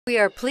We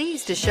are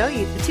pleased to show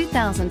you the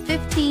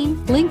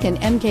 2015 Lincoln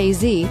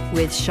MKZ.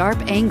 With sharp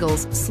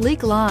angles,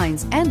 sleek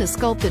lines, and a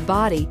sculpted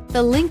body,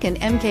 the Lincoln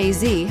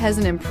MKZ has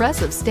an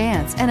impressive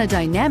stance and a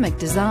dynamic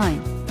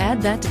design.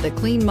 Add that to the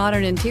clean,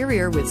 modern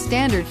interior with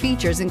standard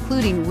features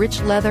including rich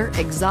leather,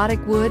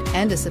 exotic wood,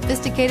 and a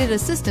sophisticated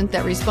assistant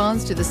that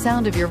responds to the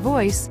sound of your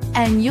voice,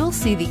 and you'll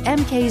see the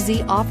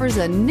MKZ offers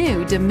a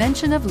new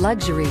dimension of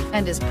luxury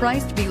and is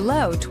priced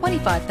below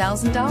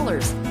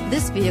 $25,000.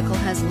 This vehicle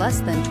has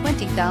less than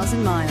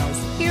 20,000 miles.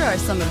 Here are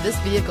some of this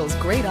vehicle's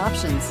great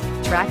options: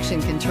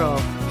 traction control,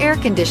 air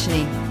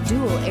conditioning,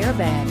 dual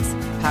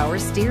airbags, power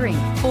steering,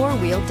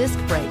 four-wheel disc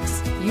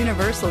brakes,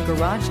 universal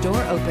garage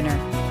door opener,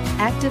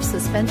 active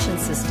suspension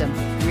system,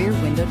 rear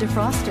window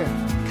defroster,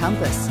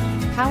 compass,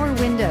 power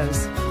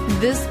windows.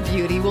 This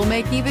beauty will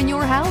make even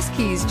your house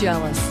keys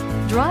jealous.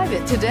 Drive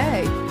it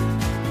today.